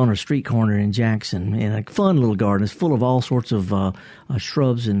gardens on a street corner in Jackson, and a fun little garden. It's full of all sorts of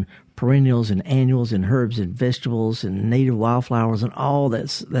shrubs and perennials and annuals and herbs and vegetables and native wildflowers and all that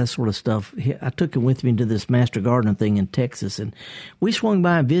sort of stuff. I took him with me to this master gardener thing in Texas, and we swung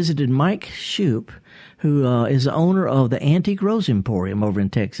by and visited Mike Shoup, who is the owner of the Antique Rose Emporium over in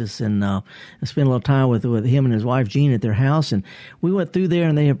Texas, and I spent a little time with him and his wife Jean at their house, and we went through there,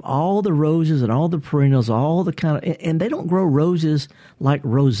 and they have all the roses and all the perennials, all the kind of, and they don't grow roses like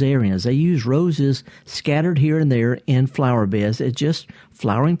rosarians. They use roses scattered here and there in flower beds. It's just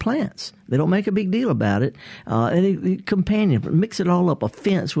flowering plants. They don't make a big deal about it. And they companion, mix it all up, a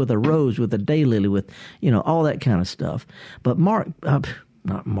fence with a rose, with a daylily, with, all that kind of stuff. But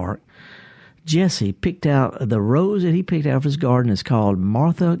Jesse picked out, the rose that he picked out for his garden is called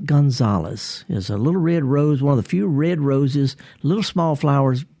Martha Gonzalez. It's a little red rose, one of the few red roses, little small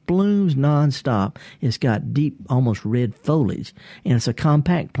flowers, blooms nonstop. It's got deep, almost red foliage. And it's a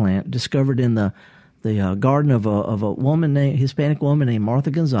compact plant discovered in the garden of a woman Hispanic woman named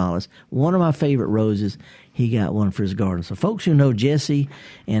Martha Gonzalez. One of my favorite roses. He got one for his garden. So folks who know Jesse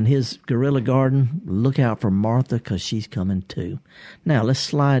and his guerrilla garden, look out for Martha, because she's coming too. Now let's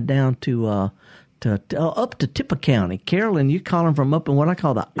slide down to up to Tippah County. Carolyn, you're calling from up in what I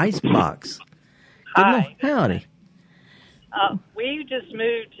call the ice box. Hi. Howdy. We just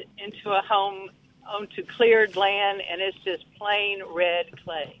moved into a home onto cleared land, and it's just plain red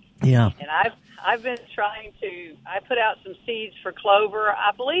clay. Yeah. And I've been trying to. I put out some seeds for clover.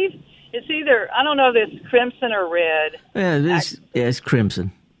 I believe it's either, I don't know if it's crimson or red. Yeah, it's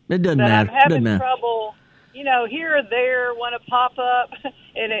crimson. It doesn't matter. I'm having trouble, here or there, want to pop up,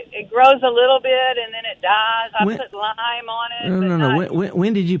 and it grows a little bit, and then it dies. I put lime on it. No.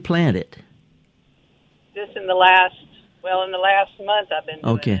 When did you plant it? Just in the last month I've been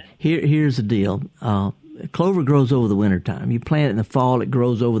doing Okay, it. Here's the deal. Clover grows over the wintertime. You plant it in the fall, it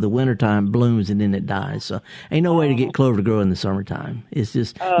grows over the wintertime, blooms, and then it dies. So ain't no way to get clover to grow in the summertime. It's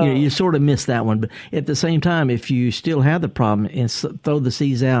just, you sort of miss that one. But at the same time, if you still have the problem and throw the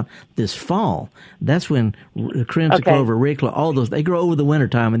seeds out this fall, that's when the crimson clover, red clover, all those, they grow over the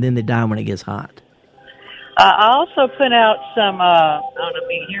wintertime, and then they die when it gets hot. I also put out some, I don't know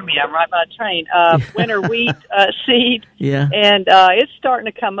if you can hear me, I'm right by a train, winter wheat seed. Yeah. And it's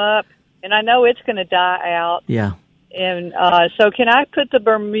starting to come up. And I know it's going to die out. Yeah. And so can I put the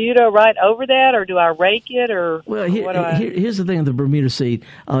Bermuda right over that, or do I rake it, or Well, here's the thing with the Bermuda seed.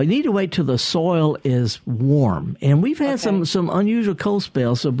 You need to wait till the soil is warm. And we've had some unusual cold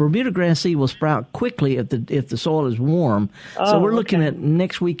spells, so Bermuda grass seed will sprout quickly if the soil is warm. So we're looking at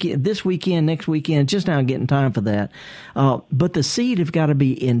next weekend, next weekend, just now getting time for that. But the seed have got to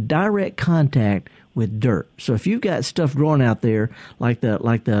be in direct contact with dirt. So if you've got stuff growing out there like the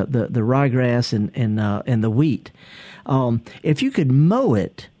ryegrass and the wheat, if you could mow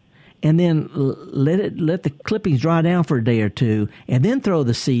it and then let the clippings dry down for a day or two, and then throw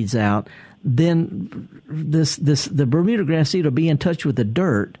the seeds out, then the Bermuda grass seed will be in touch with the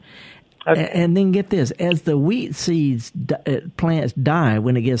dirt. Okay. And then get this, as the wheat seeds plants die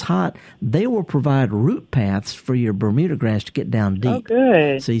when it gets hot, they will provide root paths for your Bermuda grass to get down deep. Oh,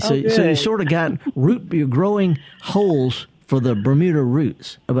 good. See, so you sort of got you're growing holes for the Bermuda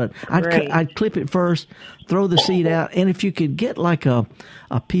roots. But I'd clip it first, throw the seed out, and if you could get like a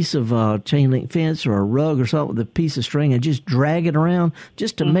piece of chain link fence or a rug or something with a piece of string and just drag it around,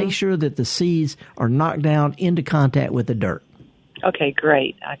 just to make sure that the seeds are knocked down into contact with the dirt. Okay,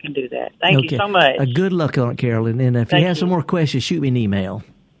 great. I can do that. Thank you so much. Good luck on it, Carolyn. And if you have some more questions, shoot me an email.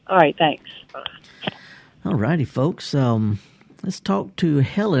 All right, thanks. All righty, folks. Let's talk to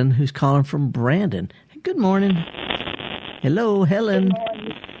Helen, who's calling from Brandon. Good morning. Hello, Helen. Good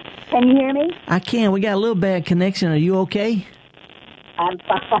morning. Can you hear me? I can. We got a little bad connection. Are you okay? I'm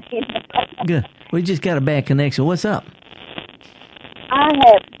fine. Good. We just got a bad connection. What's up? I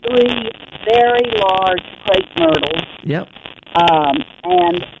have 3 very large crepe myrtles. Yep.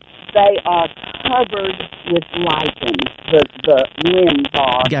 And they are covered with lichens. The limbs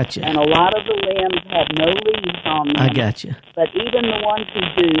are. Gotcha. And a lot of the limbs have no leaves on them. I gotcha. But even the ones who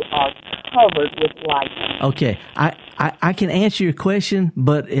do are covered with lichens. Okay. I can answer your question,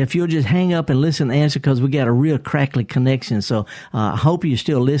 but if you'll just hang up and listen to answer, because we got a real crackly connection. So I hope you're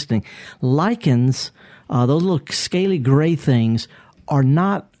still listening. Lichens, those little scaly gray things, are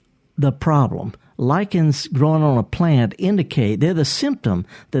not the problem. Lichens growing on a plant indicate they're the symptom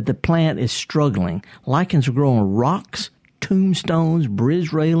that the plant is struggling. Lichens are growing on rocks, tombstones,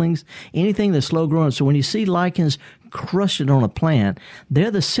 bridge railings, anything that's slow growing. So when you see lichens crush it on a plant, they're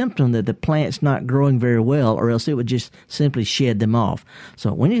the symptom that the plant's not growing very well, or else it would just simply shed them off.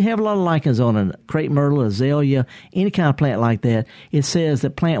 So when you have a lot of lichens on a crepe myrtle, azalea, any kind of plant like that, it says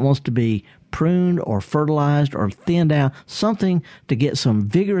that plant wants to be pruned or fertilized or thinned out, something to get some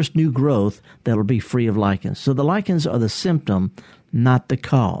vigorous new growth that'll be free of lichens. So the lichens are the symptom, not the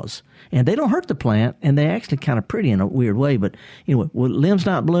cause. And they don't hurt the plant, and they're actually kind of pretty in a weird way. But anyway, with limbs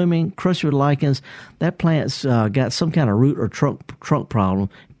not blooming, crushed with lichens, that plant's got some kind of root or trunk problem.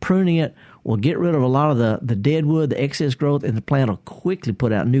 Pruning it will get rid of a lot of the dead wood, the excess growth, and the plant will quickly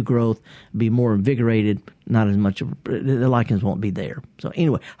put out new growth, be more invigorated, not as much of the lichens won't be there. So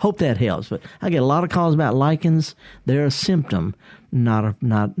anyway, hope that helps. But I get a lot of calls about lichens. They're a symptom, not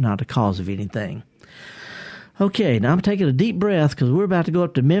a cause of anything. Okay, now I'm taking a deep breath because we're about to go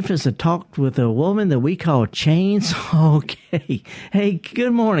up to Memphis and talk with a woman that we call Chainsaw Kay. Hey,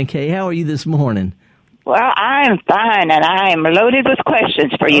 good morning, Kay. How are you this morning? Well, I am fine, and I am loaded with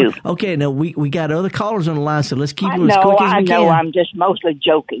questions for you. Okay, now we got other callers on the line, so let's keep them as quick as we can. I know, I'm just mostly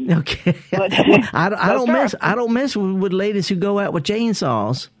joking. Okay, but, I don't mess with ladies who go out with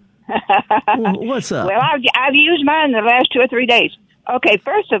chainsaws. What's up? Well, I've used mine the last 2 or 3 days. Okay,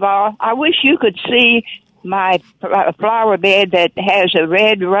 first of all, I wish you could see my flower bed that has a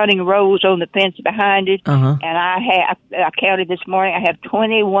red running rose on the fence behind it. Uh-huh. And I counted this morning, I have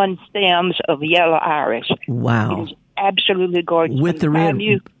 21 stems of yellow iris. Wow. It is absolutely gorgeous. With the red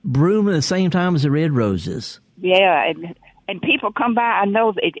bloom at the same time as the red roses. Yeah, and people come by. I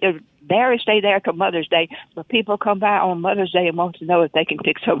know it they stay there till Mother's Day, but people come by on Mother's Day and want to know if they can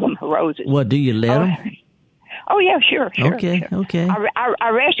pick some of my roses. What, do you let them? Oh, yeah, sure. Okay. I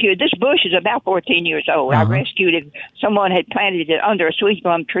rescued, this bush is about 14 years old. Uh-huh. I rescued it. Someone had planted it under a sweet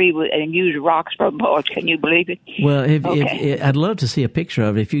plum tree and used rocks for a mulch. Can you believe it? Well, if I'd love to see a picture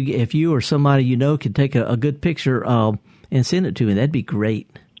of it. If you or somebody you know could take a good picture and send it to me, that'd be great.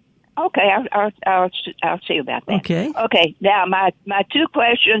 Okay, I'll see about that. Okay. Okay, now my 2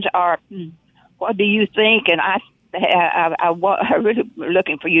 questions are, what do you think? And I'm really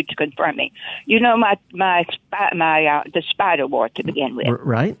looking for you to confirm me. You know the spider wart to begin with.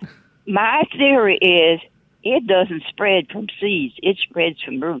 Right. My theory is it doesn't spread from seeds; it spreads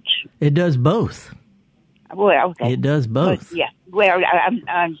from roots. It does both. Well, okay. It does both. But, yeah. Well,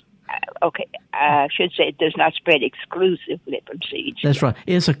 I'm okay. I should say it does not spread exclusively from seeds. That's right.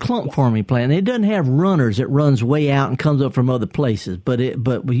 It's a clump forming plant. It doesn't have runners. It runs way out and comes up from other places. But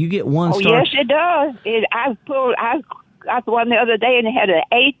when you get one. Oh, yes, it does. I got one the other day and it had an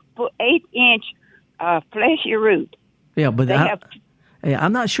 8-inch fleshy root. Yeah, but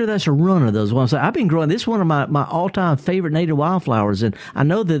I'm not sure that's a runner, those ones. I've been growing. This is one of my all-time favorite native wildflowers, and I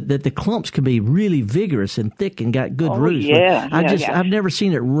know that the clumps can be really vigorous and thick and got good roots. Yeah, I've never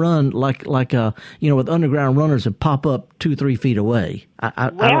seen it run like with underground runners that pop up 2-3 feet away. I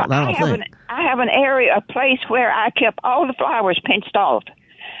don't think. I have an area, a place where I kept all the flowers pinched off,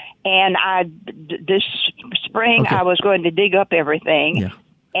 and this spring I was going to dig up everything,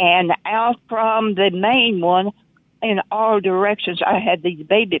 and out from the main one. In all directions, I had these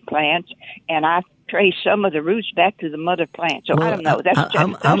baby plants, and I traced some of the roots back to the mother plant. So I don't know. That's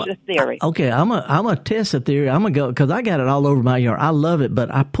a theory. Okay, I'm gonna test the theory. I'm gonna go because I got it all over my yard. I love it,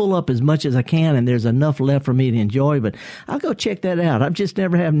 but I pull up as much as I can, and there's enough left for me to enjoy. But I'll go check that out. I've just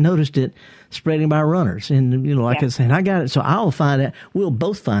never have noticed it spreading by runners, and like I said, I got it. So I'll find out. We'll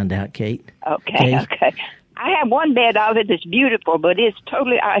both find out, Kate. Okay. I have one bed of it that's beautiful, but it's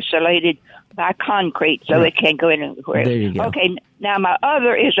totally isolated by concrete, so it can't go anywhere. There you go. Okay, now my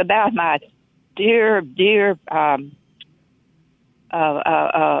other is about my dear Vinca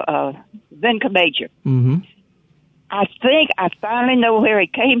Major. Mm-hmm. I think I finally know where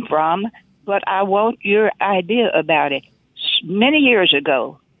it came from, but I want your idea about it. Many years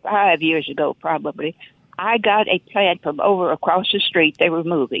ago, 5 years ago probably, I got a plant from over across the street. They were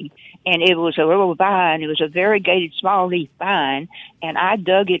moving, and it was a little vine. It was a variegated small leaf vine, and I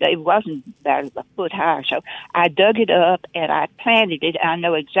dug it. It wasn't about a foot high, so I dug it up and I planted it. I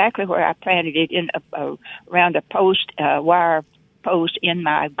know exactly where I planted it in around a wire post in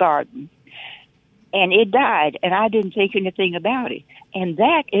my garden, and it died. And I didn't think anything about it. And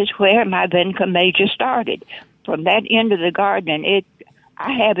that is where my Vinca Major started. From that end of the garden, and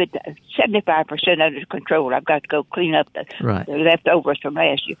I have it 75% under control. I've got to go clean up the leftovers from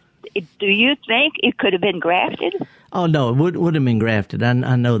last year. Do you think it could have been grafted? Oh, no, it would have been grafted. I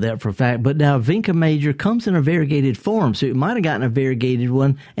know that for a fact. But now Vinca Major comes in a variegated form, so it might have gotten a variegated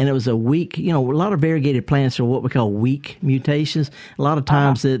one, and it was a weak, a lot of variegated plants are what we call weak mutations. A lot of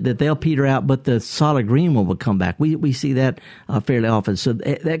times that they'll peter out, but the solid green one will come back. We see that fairly often, so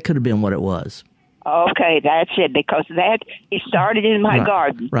that could have been what it was. Okay, that's it, because it started in my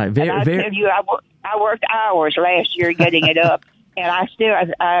garden. Right, I tell you, I worked hours last year getting it up, and I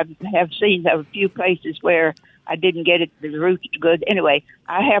have seen a few places where I didn't get the roots good. Anyway,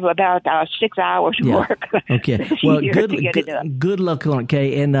 I have about 6 hours work. Okay. Well, good luck on it,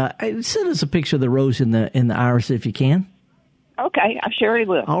 Kay. And send us a picture of the rose in the iris if you can. Okay, I surely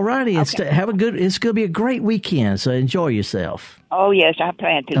will. All righty. Okay. It's going to be a great weekend, so enjoy yourself. Oh, yes, I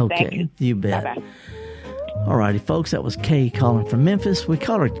plan to. Okay, Thank you. You bet. Bye-bye. All righty, folks, that was Kay calling from Memphis. We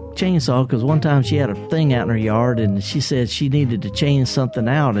called her Chainsaw because one time she had a thing out in her yard, and she said she needed to change something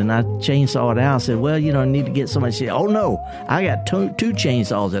out, and I chainsawed it out. I said, well, I need to get somebody. She said, oh, no, I got two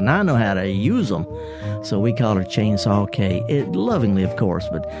chainsaws, and I know how to use them. So we called her Chainsaw Kay, lovingly, of course,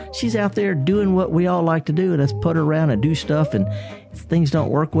 but she's out there doing what we all like to do, and that's put her around and do stuff, and if things don't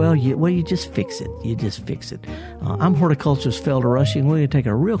work well, you just fix it. You just fix it. I'm horticulturist Felder Rushing. We're going to take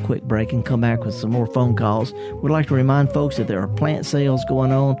a real quick break and come back with some more phone calls. We'd like to remind folks that there are plant sales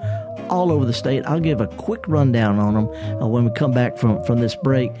going on all over the state. I'll give a quick rundown on them when we come back from this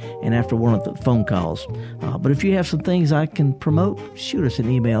break and after one of the phone calls. But if you have some things I can promote, shoot us an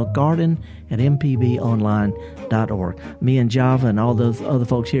email, garden@mpbonline.org. Me and Java and all those other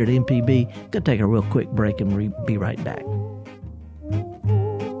folks here at MPB going to take a real quick break and be right back.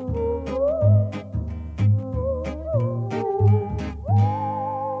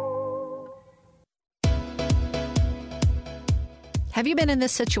 Have you been in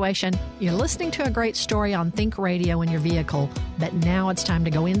this situation? You're listening to a great story on Think Radio in your vehicle, but now it's time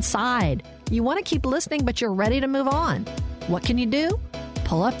to go inside. You want to keep listening, but you're ready to move on. What can you do?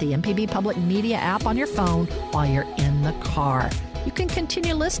 Pull up the MPB Public Media app on your phone while you're in the car. You can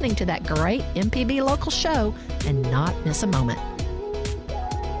continue listening to that great MPB local show and not miss a moment.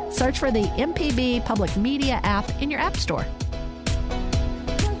 Search for the MPB Public Media app in your app store.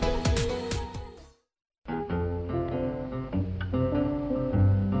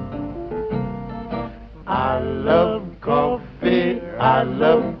 I love coffee, I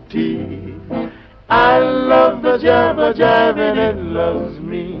love tea, I love the Java Jive and it loves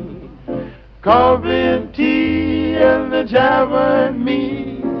me. Coffee and tea and the Java and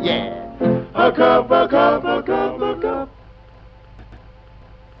me, yeah. A cup, a cup, a cup, a cup.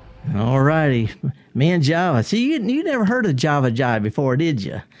 All righty, me and Java. See, you never heard of Java Jive before, did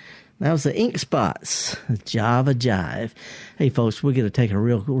you? That was the Ink Spots, Java Jive. Hey, folks, we're going to take a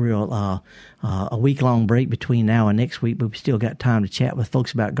real a week-long break between now and next week, but we still got time to chat with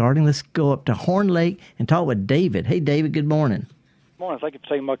folks about gardening. Let's go up to Horn Lake and talk with David. Hey, David, good morning. Morning. Thank you for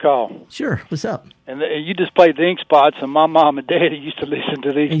taking my call. Sure. What's up? And you just played the Ink Spots, and my mom and daddy used to listen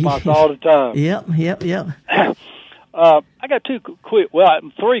to the Ink Spots all the time. Yep. I got three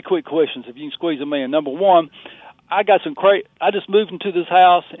quick questions, if you can squeeze them in. Number one, I got some I just moved into this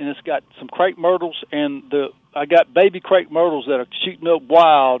house, and it's got some crepe myrtles, and I got baby crepe myrtles that are shooting up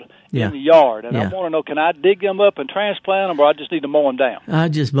wild in the yard. And I want to know, can I dig them up and transplant them, or I just need to mow them down? I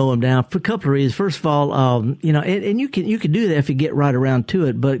just mow them down for a couple of reasons. First of all, and you can do that if you get right around to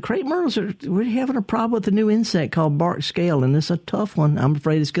it. But crepe myrtles we're having a problem with a new insect called bark scale, and it's a tough one. I'm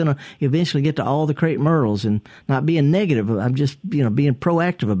afraid it's going to eventually get to all the crepe myrtles. And not being negative, I'm just being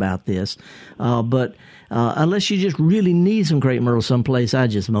proactive about this. But unless you just really need some crepe myrtles someplace, I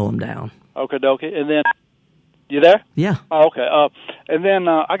just mow them down. Okay, dokie. And then, you there? Yeah. Oh, okay. And then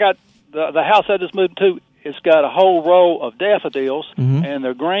I got the house I just moved to. It's got a whole row of daffodils, and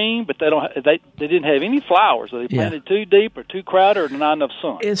they're green, but they didn't have any flowers. Are they planted too deep or too crowded or not enough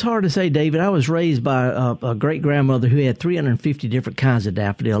sun? It's hard to say, David. I was raised by a great-grandmother who had 350 different kinds of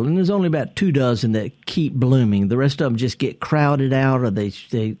daffodil, and there's only about 2 dozen that keep blooming. The rest of them just get crowded out, or they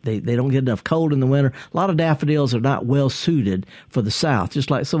don't get enough cold in the winter. A lot of daffodils are not well-suited for the south,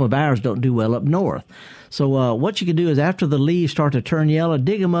 just like some of ours don't do well up north. So what you can do is after the leaves start to turn yellow,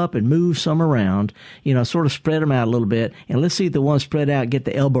 dig them up and move some around, sort of spread them out a little bit. And let's see if the ones spread out get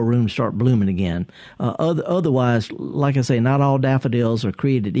the elbow room to start blooming again. Otherwise, like I say, not all daffodils are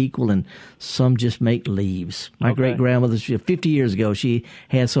created equal, and some just make leaves. My great-grandmother, 50 years ago, she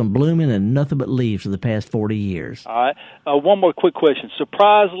had some blooming and nothing but leaves for the past 40 years. All right. One more quick question.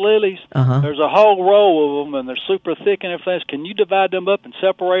 Surprise lilies, there's a whole row of them, and they're super thick and everything. Can you divide them up and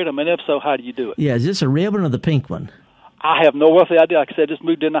separate them? And if so, how do you do it? Yeah, is this a ribbon or the pink one? I have no earthly idea. Like I said, I just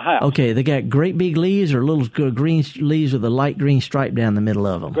moved in the house. Okay, they got great big leaves or little green leaves with a light green stripe down the middle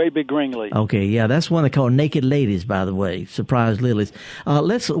of them? Great big green leaves. Okay, yeah, that's one they call naked ladies, by the way, surprise lilies.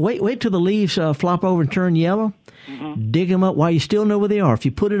 Let's wait till the leaves flop over and turn yellow. Mm-hmm. Dig them up while you still know where they are. If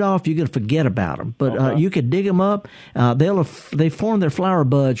you put it off, you're going to forget about them. But you could dig them up. They form their flower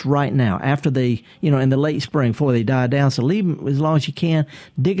buds right now after they, in the late spring before they die down. So leave them as long as you can.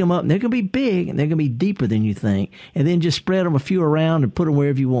 Dig them up. And they're going to be big and they're going to be deeper than you think. And then just spread them a few around and put them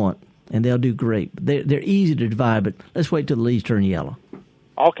wherever you want. And they'll do great. They're easy to divide, but let's wait till the leaves turn yellow.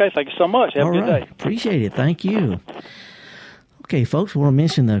 Okay, thank you so much. Have a good day. Appreciate it. Thank you. Okay, folks, I want to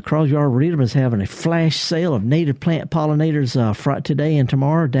mention the Crosby Arboretum is having a flash sale of native plant pollinators today and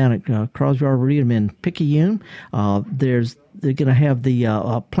tomorrow down at Crosby Arboretum in Picayune. They're going to have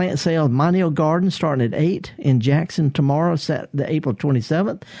the plant sale of Moneo Garden starting at 8 in Jackson tomorrow, April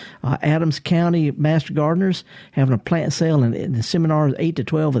 27th. Adams County Master Gardeners having a plant sale in the seminars 8 to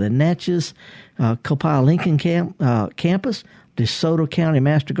 12 at the Natchez Copiah Lincoln campus. DeSoto County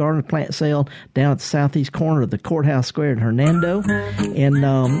Master Gardener plant sale down at the southeast corner of the Courthouse Square in Hernando. And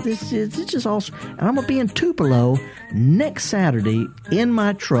it's just awesome. And I'm going to be in Tupelo next Saturday in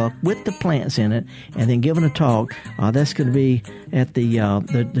my truck with the plants in it and then giving a talk. That's going to be at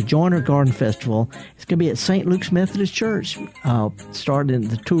the Joyner Garden Festival. It's going to be at St. Luke's Methodist Church.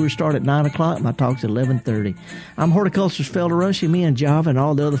 The tours start at 9 o'clock. My talk's at 11:30. I'm horticulturist Felder Rushing. Me and Java and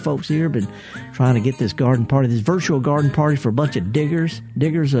all the other folks here have been trying to get this virtual garden party for a bunch of diggers.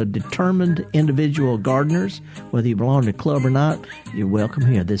 Diggers are determined individual gardeners. Whether you belong to a club or not, you're welcome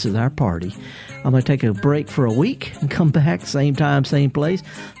here. This is our party. I'm going to take a break for a week and come back, same time, same place,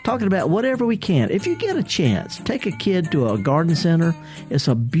 talking about whatever we can. If you get a chance, take a kid to a garden center. It's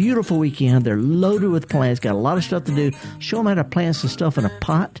a beautiful weekend. They're loaded with plants, got a lot of stuff to do. Show them how to plant some stuff in a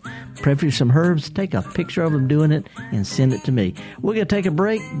pot, preferably some herbs. Take a picture of them doing it and send it to me. We're going to take a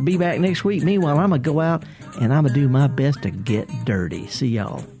break, be back next week. Meanwhile, I'm going to go out and I'm going to do my best to get dirty. See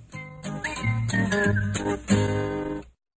y'all.